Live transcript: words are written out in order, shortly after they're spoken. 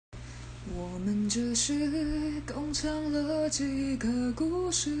我们只是共享了几个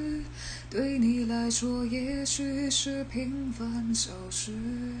故事，对你来说也许是平凡小事，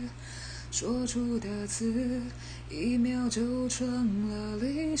说出的字一秒就成了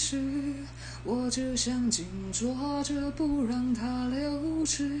历史，我只想紧抓着不让它流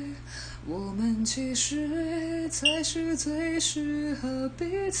失，我们其实才是最适合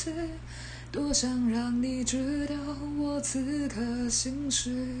彼此，多想让你知道我此刻心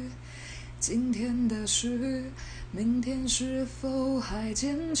事，今天的事，明天是否还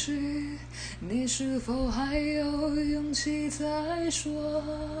坚持？你是否还有勇气再说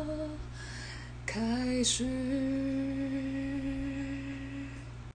开始？